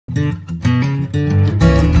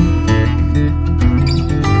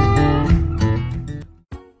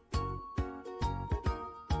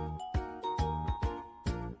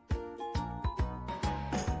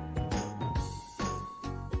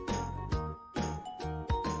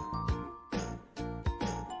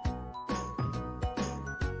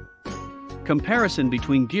Comparison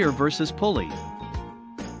between gear versus pulley.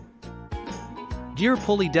 Gear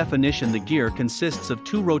pulley definition. The gear consists of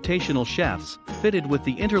two rotational shafts, fitted with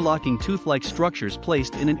the interlocking tooth-like structures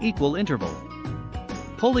placed in an equal interval.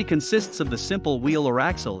 Pulley consists of the simple wheel or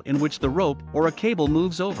axle in which the rope or a cable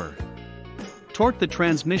moves over. Torque. The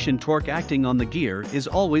transmission torque acting on the gear is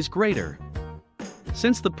always greater.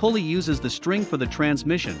 Since the pulley uses the string for the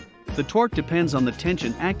transmission, the torque depends on the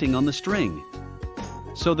tension acting on the string.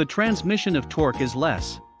 So the transmission of torque is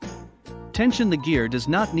less. Tension. The gear does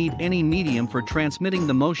not need any medium for transmitting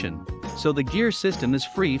the motion, so the gear system is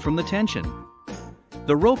free from the tension.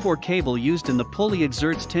 The rope or cable used in the pulley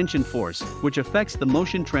exerts tension force, which affects the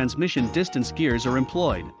motion transmission distance. Gears are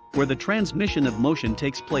employed where the transmission of motion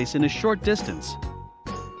takes place in a short distance.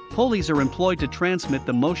 Pulleys are employed to transmit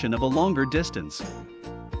the motion of a longer distance.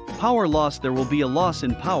 Power loss. There will be a loss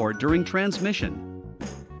in power during transmission.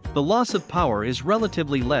 The loss of power is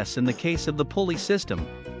relatively less in the case of the pulley system.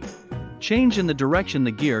 Change in the direction.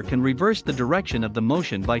 The gear can reverse the direction of the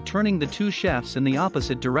motion by turning the two shafts in the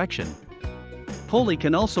opposite direction. Pulley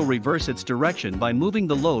can also reverse its direction by moving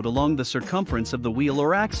the load along the circumference of the wheel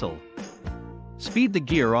or axle. Speed. The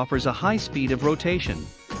gear offers a high speed of rotation.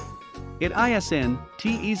 It isn't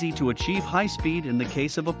easy to achieve high speed in the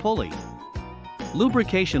case of a pulley.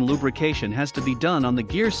 Lubrication. Lubrication has to be done on the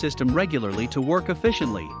gear system regularly to work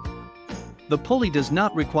efficiently. The pulley does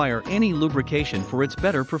not require any lubrication for its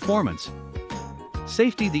better performance.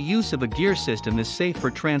 Safety. The use of a gear system is safe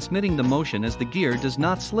for transmitting the motion as the gear does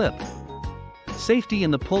not slip. Safety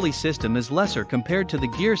in the pulley system is lesser compared to the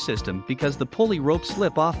gear system because the pulley ropes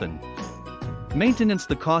slip often. Maintenance.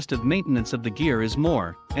 The cost of maintenance of the gear is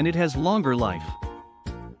more, and it has longer life.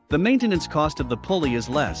 The maintenance cost of the pulley is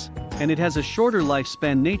less, and it has a shorter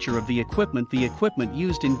lifespan. Nature of the equipment. The equipment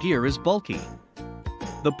used in gear is bulky.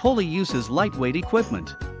 The pulley uses lightweight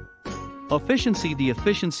equipment. Efficiency. The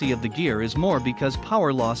efficiency of the gear is more because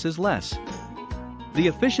power loss is less. The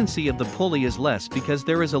efficiency of the pulley is less because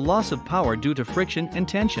there is a loss of power due to friction and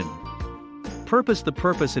tension. Purpose. The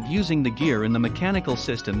purpose of using the gear in the mechanical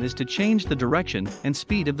system is to change the direction and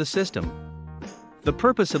speed of the system. The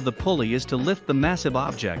purpose of the pulley is to lift the massive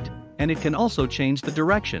object, and it can also change the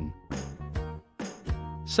direction.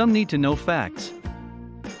 Some need to know facts.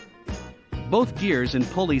 Both gears and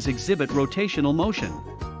pulleys exhibit rotational motion.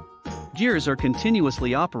 Gears are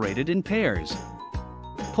continuously operated in pairs.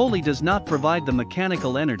 Pulley does not provide the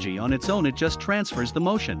mechanical energy on its own, it just transfers the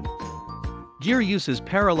motion. Gear uses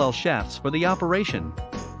parallel shafts for the operation.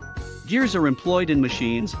 Gears are employed in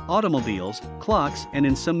machines, automobiles, clocks, and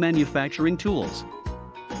in some manufacturing tools.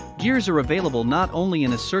 Gears are available not only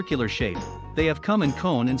in a circular shape, they have come in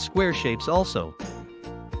cone and square shapes also.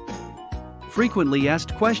 Frequently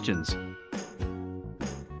asked questions.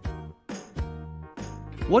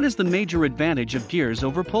 What is the major advantage of gears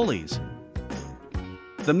over pulleys?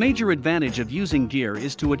 The major advantage of using gear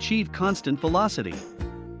is to achieve constant velocity.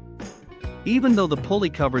 Even though the pulley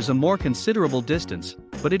covers a more considerable distance,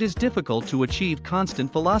 but it is difficult to achieve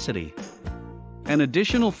constant velocity. An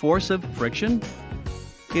additional force of friction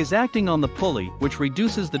is acting on the pulley, which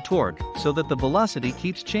reduces the torque so that the velocity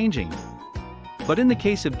keeps changing. But in the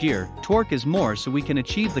case of gear, torque is more, so we can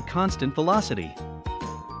achieve the constant velocity.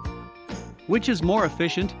 Which is more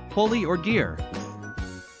efficient, pulley or gear?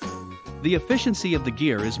 The efficiency of the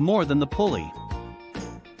gear is more than the pulley.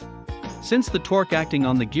 Since the torque acting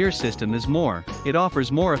on the gear system is more, it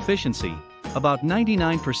offers more efficiency, about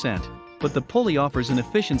 99%, but the pulley offers an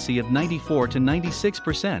efficiency of 94 to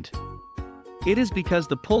 96%. It is because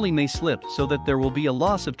the pulley may slip so that there will be a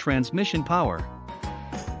loss of transmission power.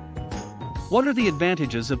 What are the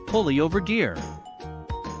advantages of pulley over gear?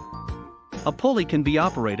 A pulley can be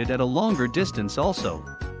operated at a longer distance also.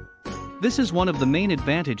 This is one of the main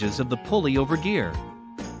advantages of the pulley over gear.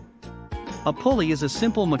 A pulley is a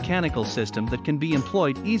simple mechanical system that can be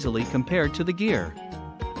employed easily compared to the gear.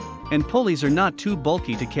 And pulleys are not too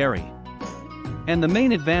bulky to carry. And the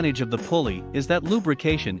main advantage of the pulley is that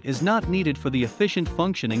lubrication is not needed for the efficient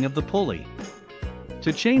functioning of the pulley.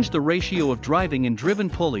 To change the ratio of driving and driven,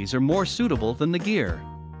 pulleys are more suitable than the gear.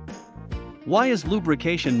 Why is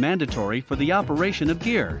lubrication mandatory for the operation of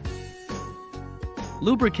gear?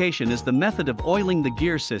 Lubrication is the method of oiling the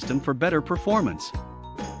gear system for better performance.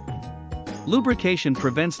 Lubrication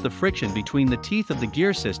prevents the friction between the teeth of the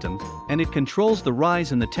gear system, and it controls the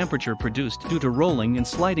rise in the temperature produced due to rolling and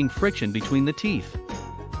sliding friction between the teeth.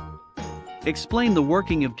 Explain the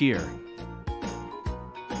working of gear.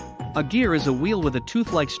 A gear is a wheel with a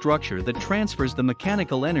tooth-like structure that transfers the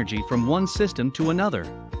mechanical energy from one system to another.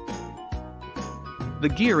 The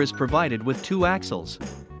gear is provided with two axles.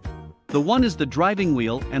 The one is the driving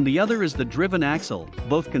wheel and the other is the driven axle,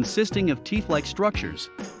 both consisting of teeth-like structures.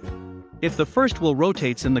 If the first wheel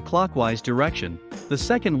rotates in the clockwise direction, the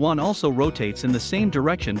second one also rotates in the same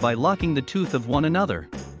direction by locking the tooth of one another.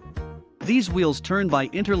 These wheels turn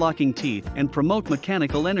by interlocking teeth and promote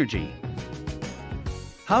mechanical energy.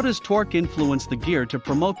 How does torque influence the gear to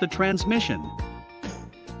promote the transmission?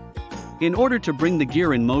 In order to bring the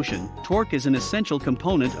gear in motion, torque is an essential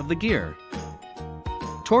component of the gear.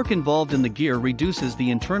 Torque involved in the gear reduces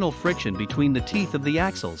the internal friction between the teeth of the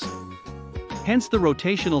axles. Hence the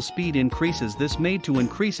rotational speed increases. This made to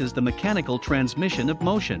increases the mechanical transmission of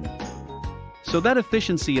motion. So that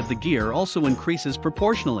efficiency of the gear also increases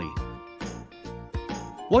proportionally.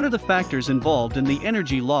 What are the factors involved in the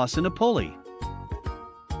energy loss in a pulley?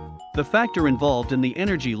 The factor involved in the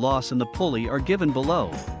energy loss in the pulley are given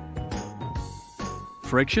below.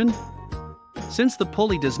 Friction? Since the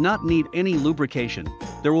pulley does not need any lubrication,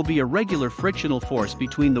 there will be a regular frictional force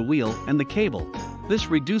between the wheel and the cable. This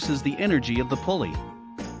reduces the energy of the pulley.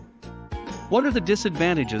 What are the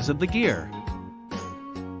disadvantages of the gear?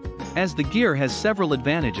 As the gear has several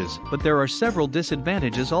advantages, but there are several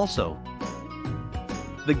disadvantages also.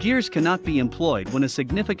 The gears cannot be employed when a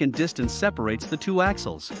significant distance separates the two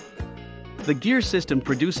axles. The gear system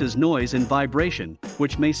produces noise and vibration,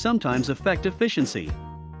 which may sometimes affect efficiency.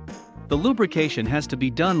 The lubrication has to be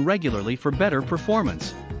done regularly for better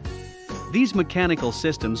performance. These mechanical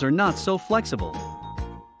systems are not so flexible.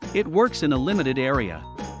 It works in a limited area.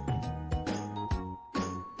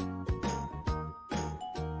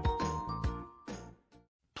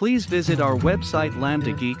 Please visit our website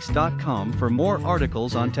lambdageeks.com for more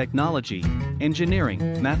articles on technology,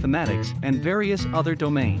 engineering, mathematics, and various other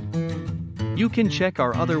domains. You can check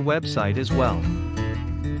our other website as well.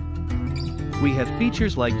 We have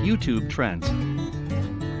features like YouTube Trends,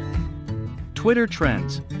 Twitter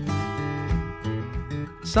Trends,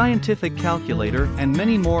 Scientific Calculator, and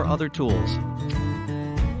many more other tools.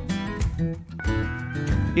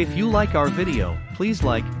 If you like our video, please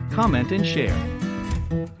like, comment and share.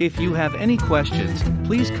 If you have any questions,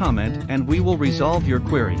 please comment and we will resolve your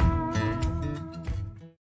query.